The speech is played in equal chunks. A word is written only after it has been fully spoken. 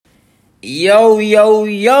Yo, yo,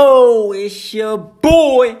 yo, it's your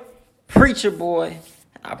boy, Preacher Boy.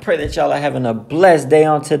 I pray that y'all are having a blessed day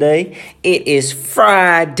on today. It is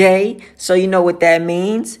Friday, so you know what that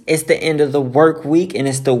means. It's the end of the work week, and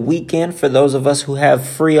it's the weekend for those of us who have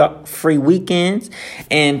free weekends.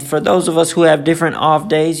 And for those of us who have different off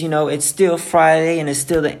days, it's still Friday, and it's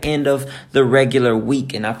still the end of the regular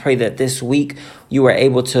week. And I pray that this week you are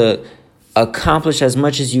able to accomplish as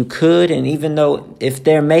much as you could. And even though if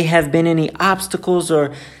there may have been any obstacles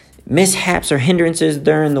or mishaps or hindrances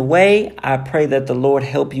during the way, I pray that the Lord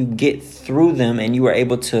help you get through them and you are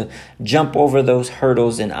able to jump over those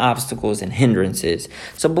hurdles and obstacles and hindrances.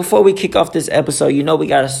 So before we kick off this episode, we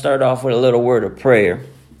got to start off with a little word of prayer.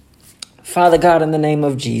 Father God, in the name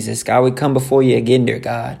of Jesus, God, we come before you again, dear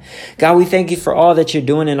God. God, we thank you for all that you're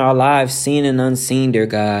doing in our lives, seen and unseen, dear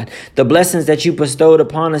God. The blessings that you bestowed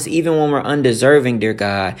upon us, even when we're undeserving, dear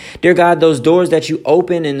God. Dear God, those doors that you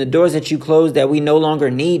open and the doors that you close that we no longer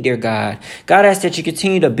need, dear God. God, I ask that you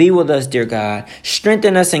continue to be with us, dear God.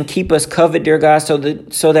 Strengthen us and keep us covered, dear God, so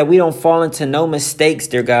that we don't fall into no mistakes,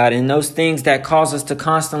 dear God, and those things that cause us to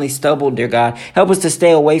constantly stumble, dear God. Help us to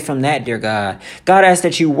stay away from that, dear God. God, I ask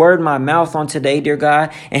that you word my mouth on today, dear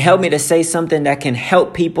God, and help me to say something that can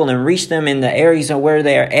help people and reach them in the areas of where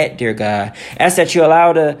they are at, dear God. Ask that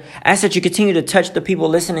you continue to touch the people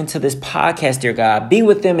listening to this podcast, dear God. Be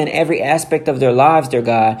with them in every aspect of their lives, dear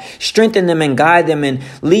God. Strengthen them and guide them and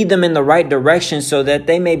lead them in the right direction so that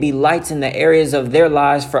they may be lights in the areas of their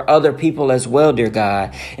lives for other people as well, dear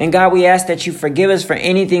God. And God, we ask that you forgive us for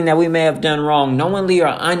anything that we may have done wrong, knowingly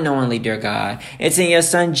or unknowingly, dear God. It's in your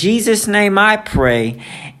son Jesus' name I pray.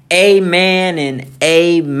 Amen and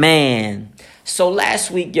amen. So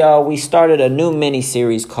last week, y'all, we started a new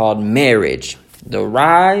mini-series called Marriage. The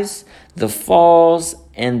rise, the falls,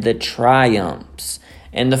 and the triumphs.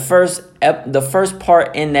 And the first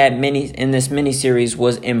part in this mini-series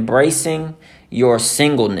was embracing your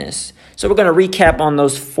singleness. So we're going to recap on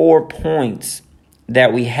those 4 points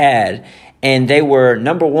that we had. And they were,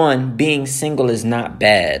 number 1, being single is not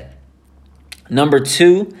bad. Number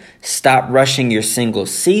 2, stop rushing your single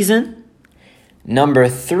season. Number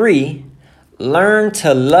 3, learn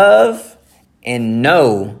to love and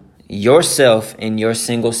know yourself in your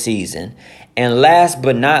single season. And last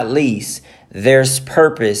but not least, there's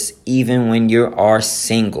purpose even when you are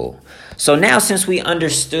single. So now, since we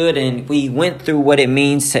understood and we went through what it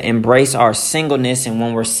means to embrace our singleness, and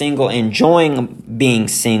when we're single, enjoying being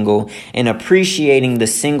single and appreciating the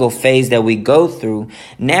single phase that we go through,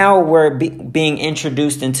 now we're being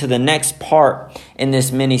introduced into the next part in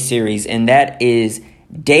this mini series, and that is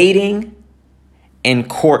dating and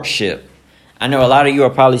courtship. I know a lot of you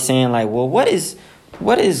are probably saying like, well, what is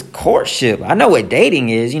courtship? I know what dating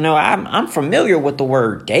is. I'm familiar with the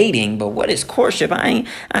word dating, but what is courtship? I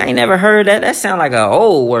ain't never heard that. That sounds like an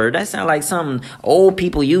old word. That sounds like something old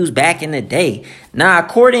people used back in the day. Nah,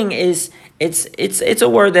 courting it's a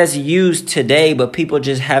word that's used today, but people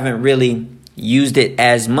just haven't really used it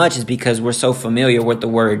as much is because we're so familiar with the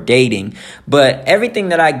word dating. But everything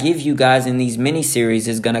that I give you guys in these mini series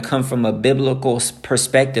is going to come from a biblical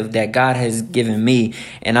perspective that God has given me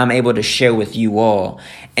and I'm able to share with you all.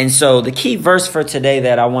 And so the key verse for today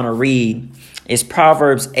that I want to read is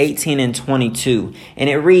Proverbs 18:22. And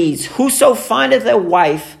it reads, "Whoso findeth a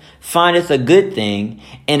wife findeth a good thing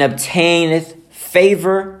and obtaineth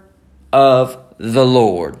favor of the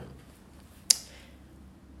Lord."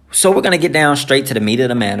 So we're going to get down straight to the meat of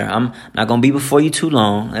the matter. I'm not going to be before you too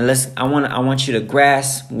long. And I want you to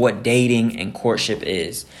grasp what dating and courtship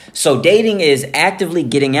is. So dating is actively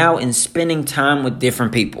getting out and spending time with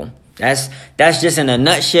different people. That's just in a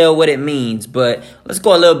nutshell what it means. But let's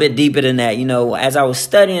go a little bit deeper than that. As I was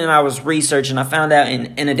studying and I was researching, I found out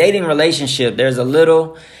in a dating relationship, there's a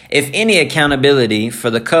little, if any, accountability for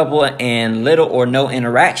the couple and little or no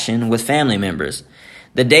interaction with family members.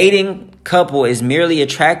 The dating couple is merely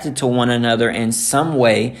attracted to one another in some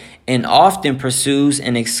way and often pursues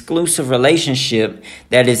an exclusive relationship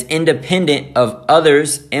that is independent of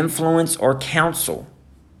others' influence or counsel.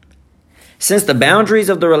 Since the boundaries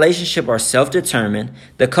of the relationship are self-determined,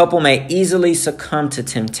 the couple may easily succumb to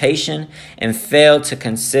temptation and fail to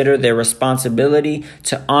consider their responsibility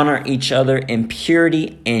to honor each other in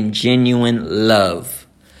purity and genuine love.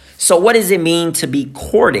 So what does it mean to be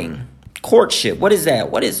courting? Courtship. What is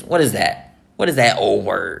that? What is that? What is that old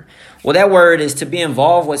word? Well, that word is to be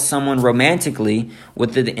involved with someone romantically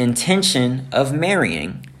with the intention of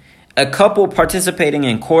marrying. A couple participating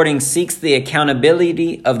in courting seeks the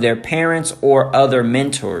accountability of their parents or other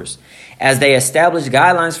mentors. As they establish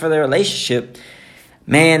guidelines for their relationship,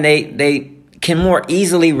 man, they can more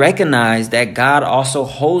easily recognize that God also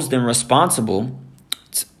holds them responsible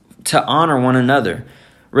to honor one another.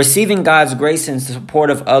 Receiving God's grace and support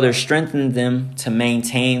of others strengthens them to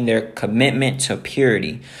maintain their commitment to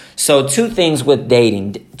purity. So two things with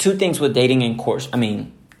dating and courtship. I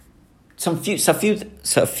mean, a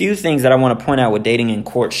few things that I want to point out with dating and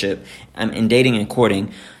courtship, and dating and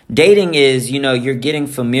courting. Dating is, you're getting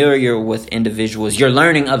familiar with individuals. You're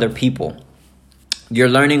learning other people. You're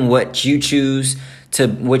learning what you choose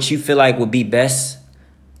what you feel like would be best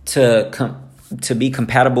to be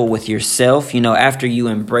compatible with yourself. After you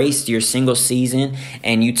embraced your single season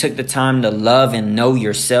and you took the time to love and know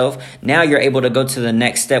yourself, now you're able to go to the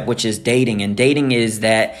next step, which is dating. And dating is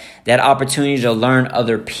that opportunity to learn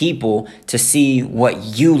other people, to see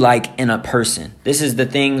what you like in a person. This is the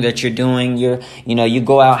thing that you're doing. You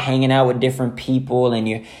go out hanging out with different people, and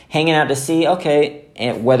you're hanging out to see, okay,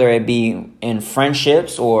 and whether it be in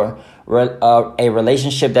friendships or a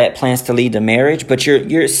relationship that plans to lead to marriage, but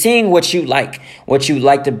you're seeing what you like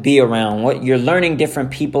to be around, what you're learning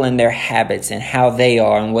different people and their habits and how they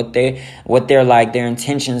are and what they're like, their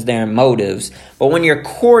intentions, their motives. But when you're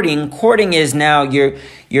courting is now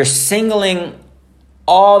you're singling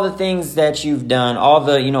all the things that you've done, all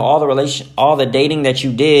the dating that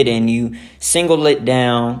you did, and you single it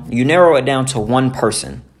down, you narrow it down to one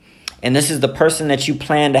person. And this is the person that you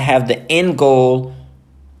plan to have the end goal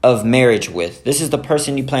of marriage with. This is the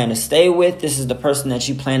person you plan to stay with. This is the person that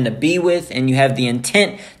you plan to be with, and you have the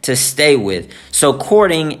intent to stay with. So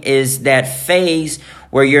courting is that phase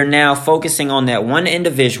where you're now focusing on that one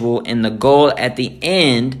individual, and the goal at the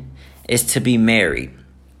end is to be married.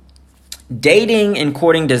 Dating and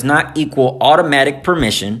courting does not equal automatic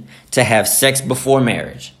permission to have sex before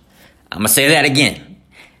marriage. I'm going to say that again.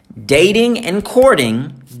 Dating and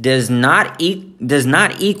courting does not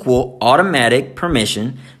equal automatic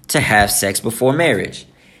permission to have sex before marriage.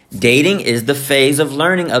 Dating is the phase of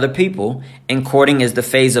learning other people, and courting is the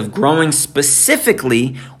phase of growing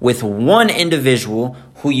specifically with one individual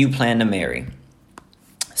who you plan to marry.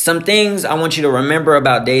 Some things I want you to remember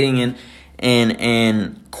about dating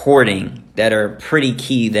and courting that are pretty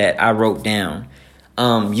key that I wrote down.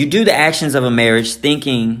 You do the actions of a marriage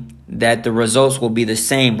thinking that the results will be the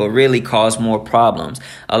same, but really cause more problems.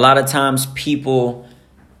 A lot of times people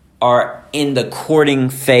are in the courting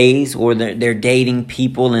phase, or they're dating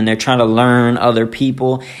people and they're trying to learn other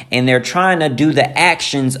people, and they're trying to do the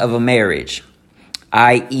actions of a marriage,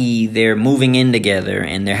 i.e. they're moving in together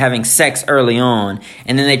and they're having sex early on,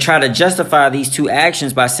 and then they try to justify these two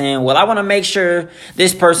actions by saying, well, I want to make sure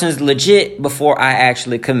this person's legit before I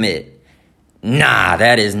actually commit. Nah,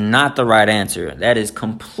 that is not the right answer. That is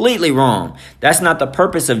completely wrong. That's not the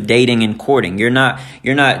purpose of dating and courting. You're not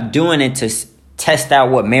doing it to test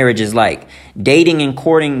out what marriage is like. Dating and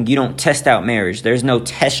courting, you don't test out marriage. There's no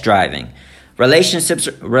test driving.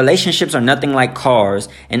 Relationships are nothing like cars,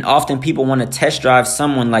 and often people want to test drive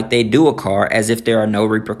someone like they do a car, as if there are no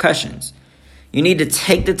repercussions. You need to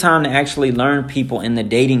take the time to actually learn people in the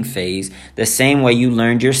dating phase the same way you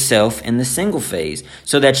learned yourself in the single phase,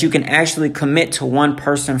 so that you can actually commit to one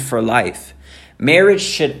person for life. Marriage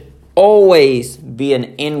should always be an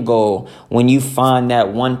end goal when you find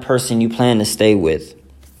that one person you plan to stay with.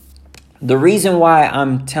 The reason why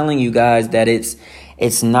I'm telling you guys that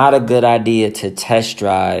it's not a good idea to test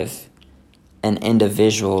drive an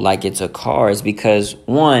individual like it's a car is because,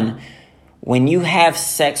 one, when you have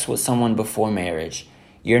sex with someone before marriage,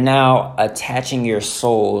 you're now attaching your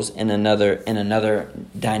souls in another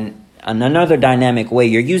dynamic way.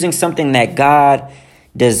 You're using something that God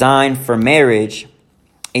designed for marriage,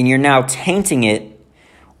 and you're now tainting it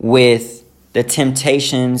with the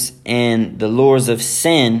temptations and the lures of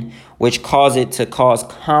sin, which cause it to cause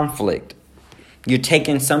conflict. You're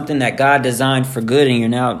taking something that God designed for good, and you're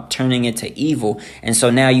now turning it to evil. And so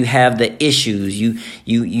now you have the issues. You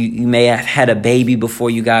may have had a baby before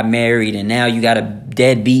you got married, and now you got a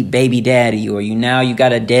deadbeat baby daddy, or you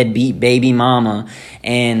got a deadbeat baby mama,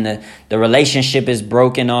 and the relationship is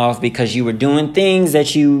broken off because you were doing things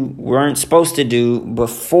that you weren't supposed to do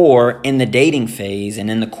before in the dating phase and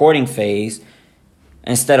in the courting phase,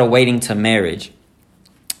 instead of waiting to marriage.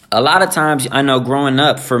 A lot of times, I know growing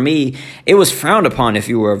up, for me, it was frowned upon if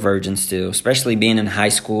you were a virgin still, especially being in high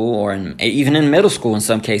school or even in middle school in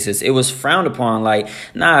some cases. It was frowned upon, like,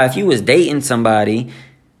 nah, if you was dating somebody,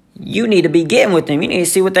 you need to be getting with them. You need to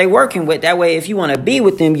see what they working with. That way, if you want to be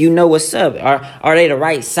with them, you know what's up. Are they the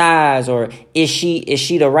right size? Or is she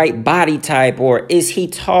the right body type? Or is he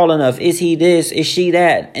tall enough? Is he this? Is she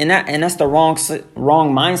that? And that's the wrong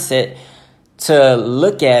mindset to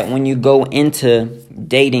look at when you go into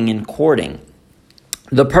dating and courting.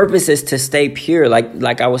 The purpose is to stay pure.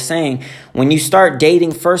 Like I was saying, when you start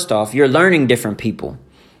dating, first off, you're learning different people.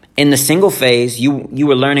 In the single phase, you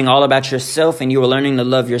were learning all about yourself and you were learning to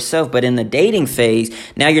love yourself. But in the dating phase,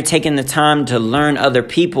 now you're taking the time to learn other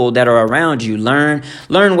people that are around you. Learn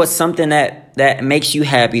what's something that makes you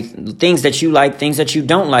happy, things that you like, things that you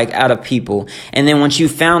don't like out of people. And then once you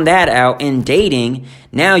found that out in dating,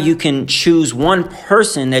 now you can choose one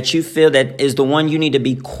person that you feel that is the one you need to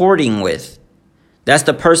be courting with. That's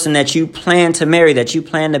the person that you plan to marry, that you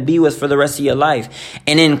plan to be with for the rest of your life.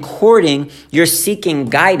 And in courting, you're seeking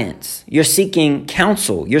guidance. You're seeking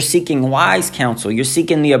counsel. You're seeking wise counsel. You're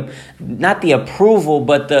seeking not the approval,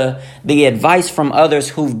 but the advice from others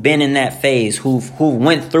who've been in that phase, who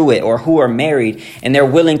went through it or who are married, and they're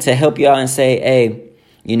willing to help you out and say, hey,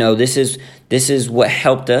 this is what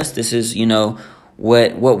helped us. This is,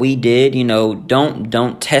 what we did.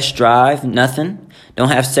 Don't test drive nothing. Don't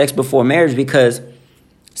have sex before marriage, because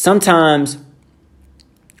sometimes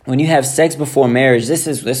when you have sex before marriage, this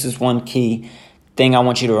is one key thing I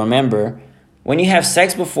want you to remember. When you have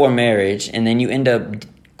sex before marriage and then you end up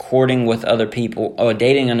courting with other people or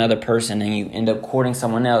dating another person and you end up courting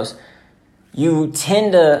someone else,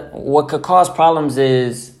 what could cause problems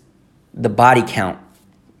is the body count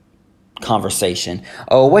conversation.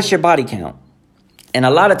 Oh, what's your body count? And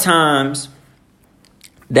a lot of times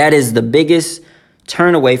that is the biggest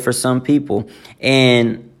turn away for some people,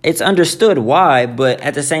 and it's understood why. But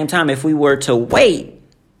at the same time, if we were to wait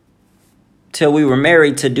till we were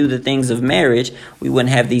married to do the things of marriage, we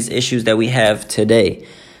wouldn't have these issues that we have today.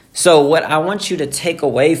 So what I want you to take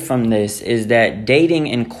away from this is that dating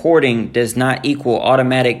and courting does not equal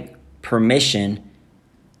automatic permission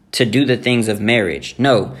to do the things of marriage.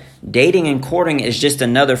 No, dating and courting is just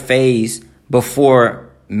another phase before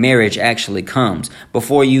marriage actually comes.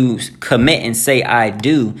 Before you commit and say I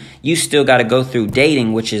do, you still got to go through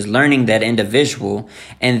dating, which is learning that individual,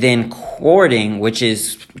 and then courting, which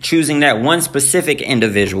is choosing that one specific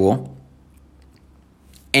individual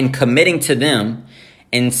and committing to them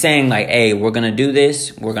and saying like, hey, we're going to do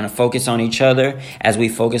this. We're going to focus on each other as we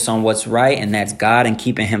focus on what's right, and that's God and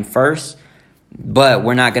keeping him first. But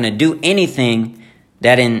we're not going to do anything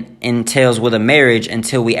that entails with a marriage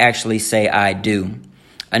until we actually say I do.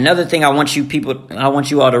 Another thing I want you people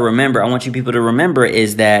to remember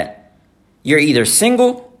is that you're either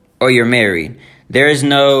single or you're married. There's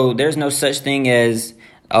no such thing as,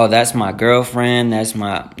 oh, that's my girlfriend, that's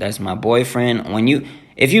my boyfriend.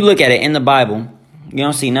 If you look at it in the Bible, you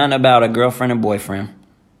don't see nothing about a girlfriend and boyfriend.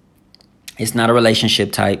 It's not a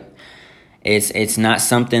relationship type. It's not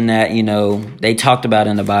something that, they talked about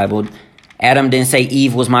in the Bible. Adam didn't say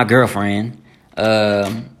Eve was my girlfriend.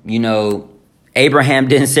 Abraham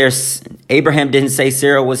didn't say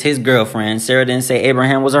Sarah was his girlfriend. Sarah didn't say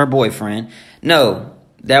Abraham was her boyfriend. No,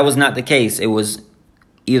 that was not the case. It was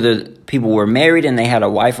either people were married and they had a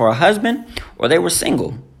wife or a husband, or they were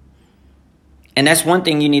single. And that's one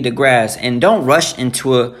thing you need to grasp. And don't rush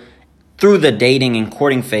through the dating and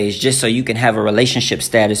courting phase just so you can have a relationship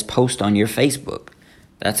status post on your Facebook.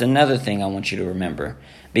 That's another thing I want you to remember.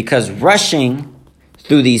 Because rushing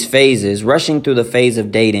through the phase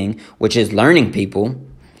of dating, which is learning people,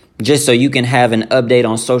 just so you can have an update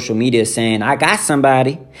on social media saying, I got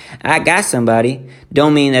somebody,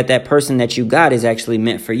 don't mean that person that you got is actually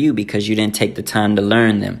meant for you, because you didn't take the time to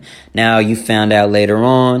learn them. Now you found out later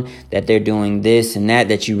on that they're doing this and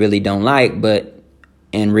that you really don't like, but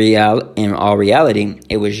in all reality,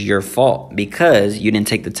 it was your fault because you didn't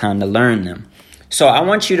take the time to learn them. So I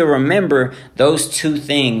want you to remember those two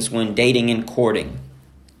things when dating and courting.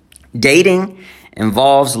 Dating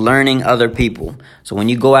involves learning other people. So when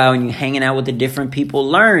you go out and you're hanging out with the different people,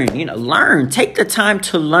 learn. Take the time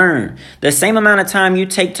to learn. The same amount of time you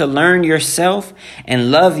take to learn yourself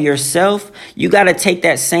and love yourself, you got to take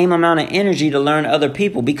that same amount of energy to learn other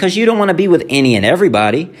people, because you don't want to be with any and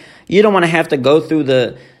everybody. You don't want to have to go through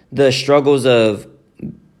the struggles of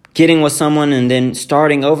getting with someone and then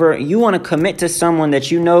starting over. You want to commit to someone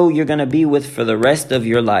that you know you're going to be with for the rest of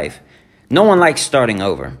your life. No one likes starting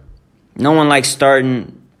over. No one likes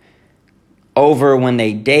starting over when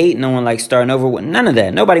they date. No one likes starting over with none of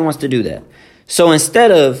that. Nobody wants to do that. So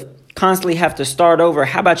instead of constantly have to start over,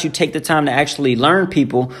 how about you take the time to actually learn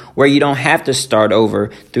people where you don't have to start over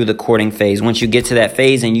through the courting phase? Once you get to that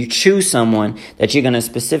phase and you choose someone that you're going to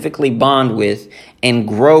specifically bond with and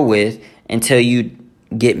grow with until you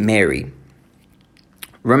get married.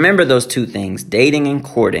 Remember those two things, dating and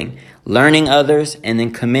courting, learning others, and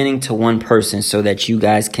then committing to one person so that you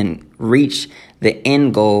guys can reach the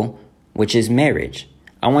end goal, which is marriage.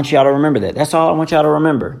 I want y'all to remember that. That's all I want y'all to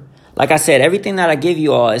remember. Like I said, everything that I give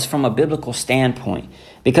you all is from a biblical standpoint,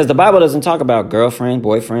 because the Bible doesn't talk about girlfriend,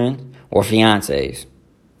 boyfriend, or fiancés.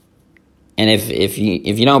 And if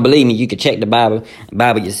you don't believe me, you can check the Bible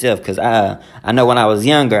yourself. Because I know when I was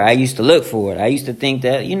younger, I used to look for it. I used to think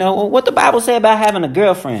that, what the Bible say about having a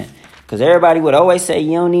girlfriend. Because everybody would always say,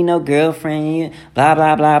 you don't need no girlfriend, blah,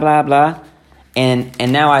 blah, blah, blah, blah.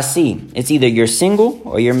 And now I see, it's either you're single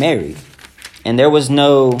or you're married. And there was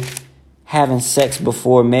no having sex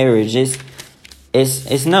before marriage.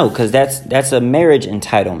 It's no, because that's a marriage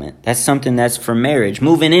entitlement. That's something that's for marriage.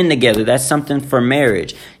 Moving in together, that's something for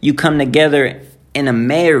marriage. You come together in a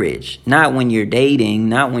marriage, not when you're dating,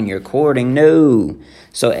 not when you're courting. No.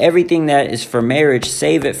 So everything that is for marriage,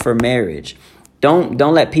 save it for marriage. Don't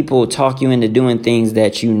let people talk you into doing things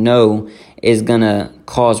that you know is going to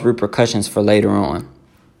cause repercussions for later on.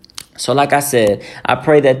 So like I said, I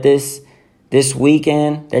pray that this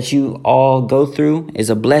weekend that you all go through is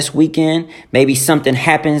a blessed weekend. Maybe something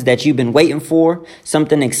happens that you've been waiting for,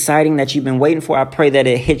 something exciting that you've been waiting for. I pray that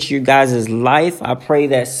it hits you guys' life. I pray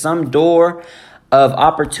that some door of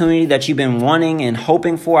opportunity that you've been wanting and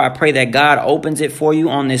hoping for, I pray that God opens it for you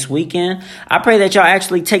on this weekend. I pray that y'all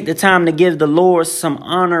actually take the time to give the Lord some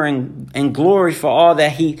honor and glory for all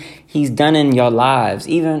that He's done in your lives,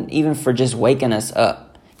 even for just waking us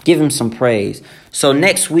up. Give Him some praise. So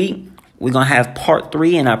next week, we're going to have part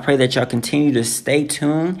 3, and I pray that y'all continue to stay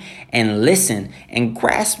tuned and listen and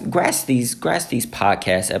grasp these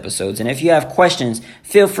podcast episodes. And if you have questions,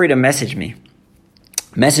 feel free to message me.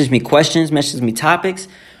 Message me questions, message me topics.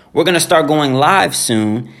 We're going to start going live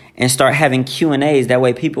soon and start having Q&As. That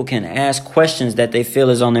way people can ask questions that they feel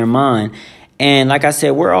is on their mind. And like I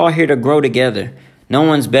said, we're all here to grow together. No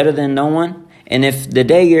one's better than no one. And if the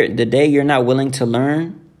day you're not willing to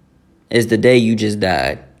learn is the day you just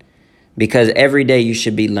died. Because every day you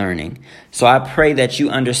should be learning. So I pray that you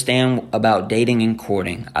understand about dating and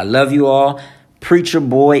courting. I love you all. Preacher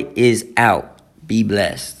Boy is out. Be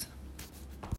blessed.